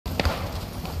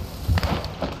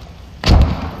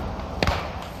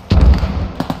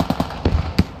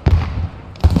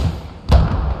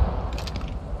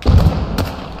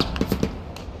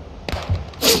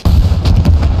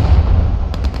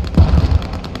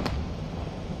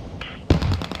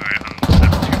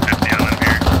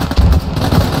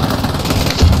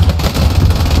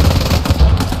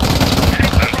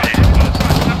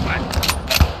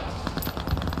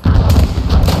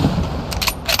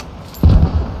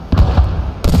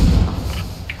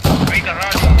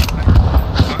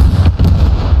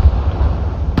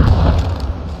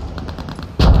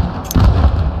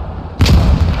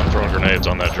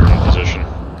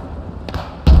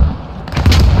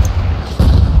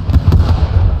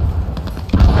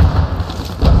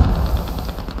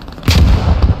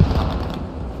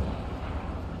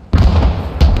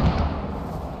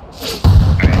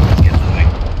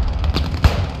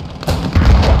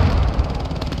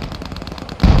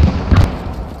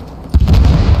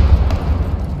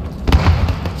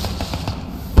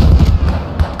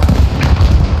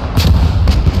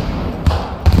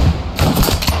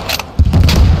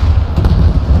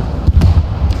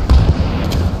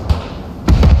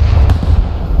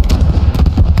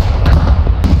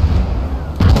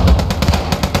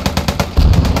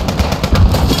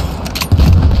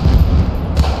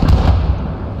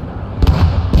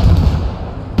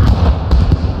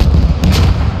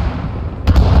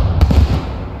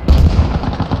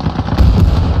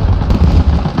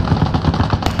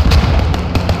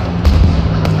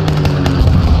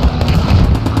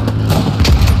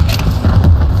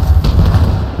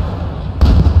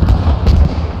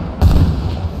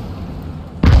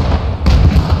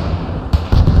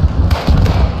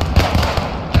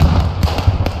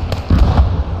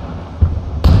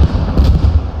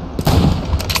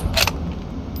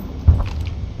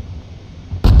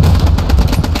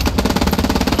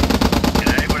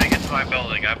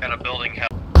Yeah, I've got a building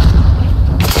held.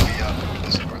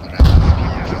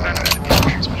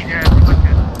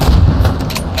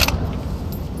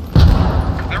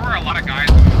 There were a lot of guys,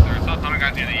 there was a ton of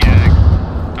guys near the egg.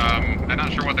 I'm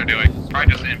not sure what they're doing. It's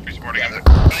probably just infantry sporting.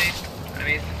 Underneath.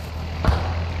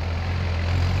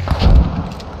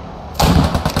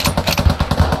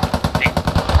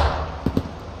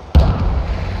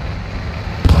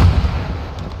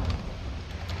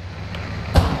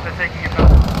 They're taking it back.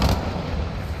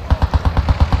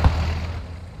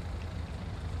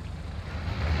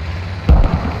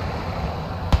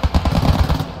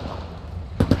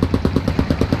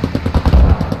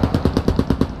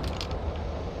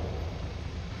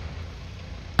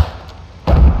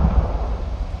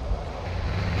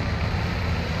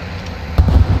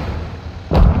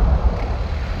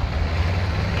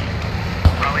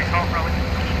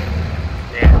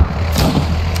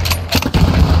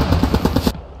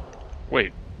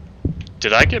 Wait,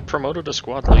 did I get promoted to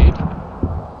squad lead?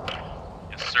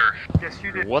 Yes, sir. Yes,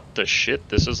 you did. What the shit?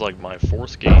 This is like my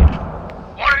 4th game.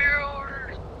 What are your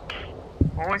orders?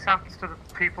 Always happens to the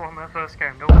people on their first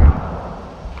game, don't we?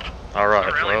 Alright,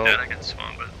 Not really well... dead against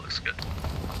spawn, but it looks good.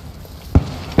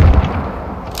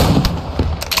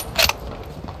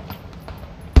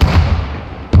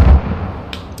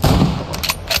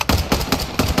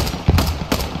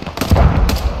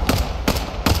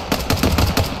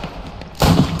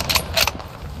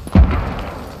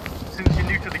 Since you're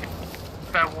new to the game,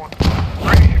 fair warning.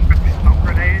 British with smoke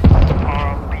grenades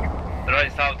are illegal.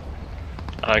 Right south.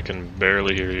 I can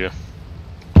barely hear you.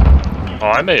 Oh,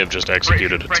 I may have just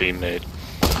executed a teammate.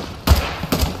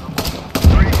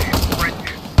 British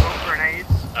smoke grenades.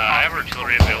 I have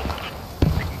artillery available.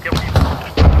 They can kill you.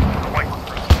 The white one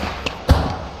first.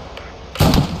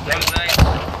 That was nice. I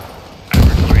have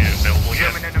artillery available.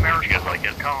 German and American You guys like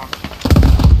it? can't.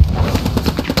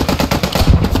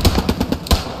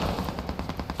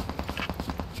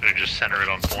 Should I just center it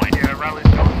on point? Yeah, rally's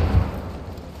gone.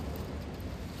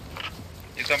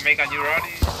 You gonna make a new rally?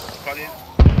 Well,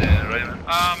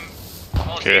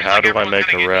 Okay, seems how like do I everyone's make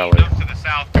a heading rally? up to the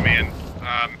south command.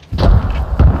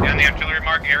 In the artillery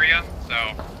mark area, so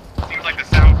seems like the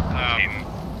south,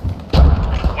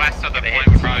 west of the point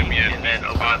would probably be a and then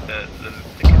open up the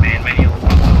command menu will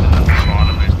pop up and at the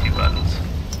bottom there's 2 buttons.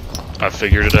 I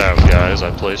figured it out, guys.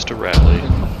 I placed a rally.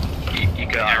 You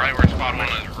got yeah, right where spot one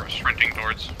is sprinting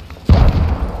towards.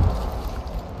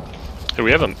 Hey, do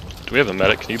we have a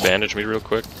medic? Can you bandage me real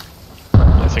quick?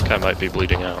 I think I might be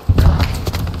bleeding out.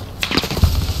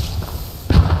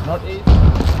 Not 8.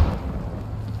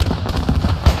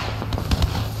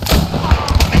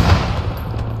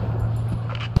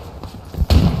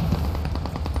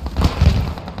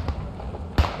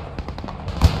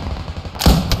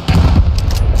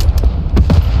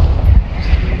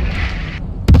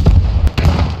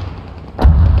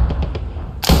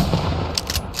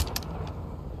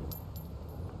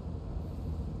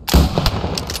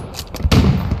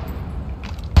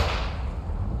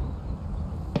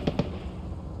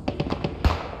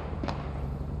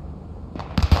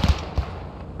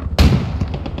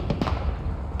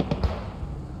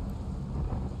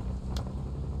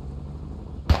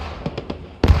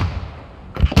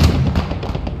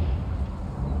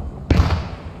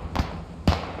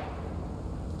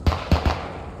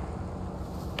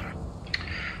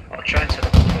 I'll try and set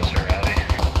up a closer rally.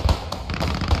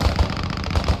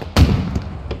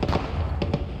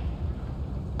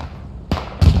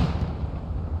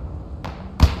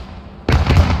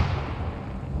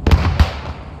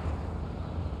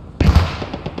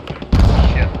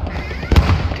 Shit.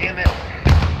 Damn it.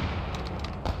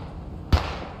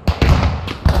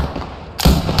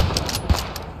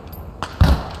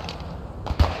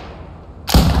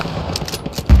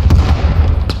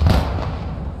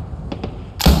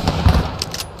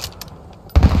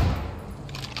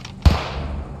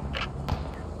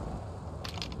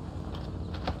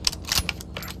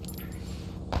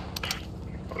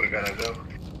 We gotta go.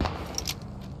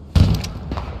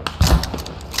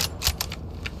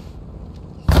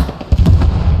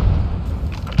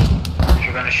 If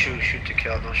you're gonna shoot to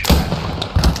kill, don't shoot at.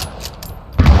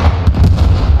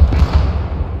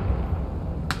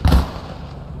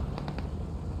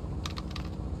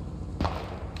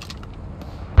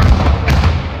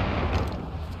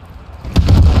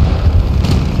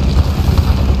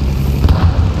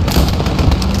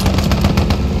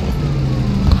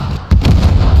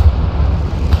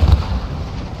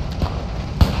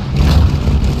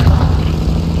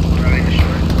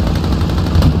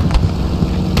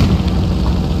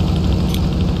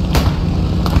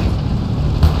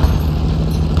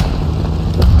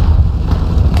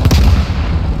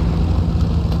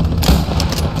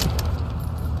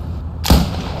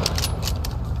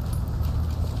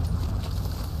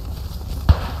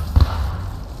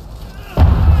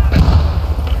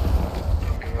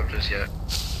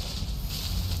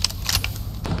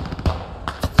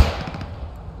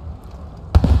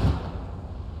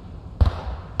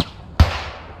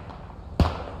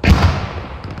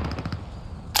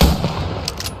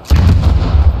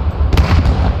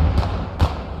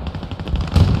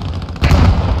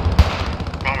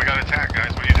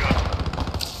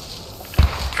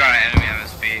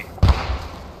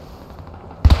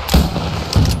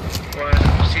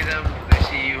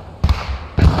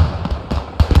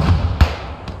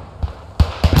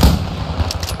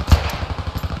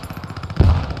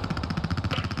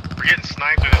 getting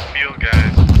sniped in this field,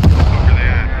 guys. Where they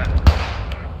at?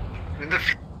 In the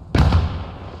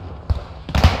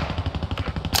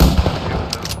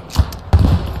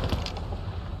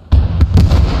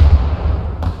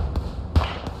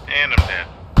And I'm dead.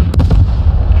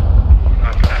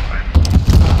 not for that fight.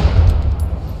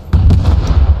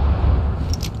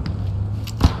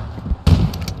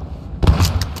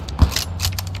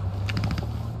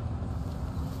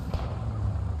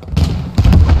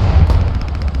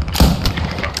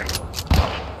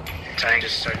 Tank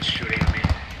just started shooting.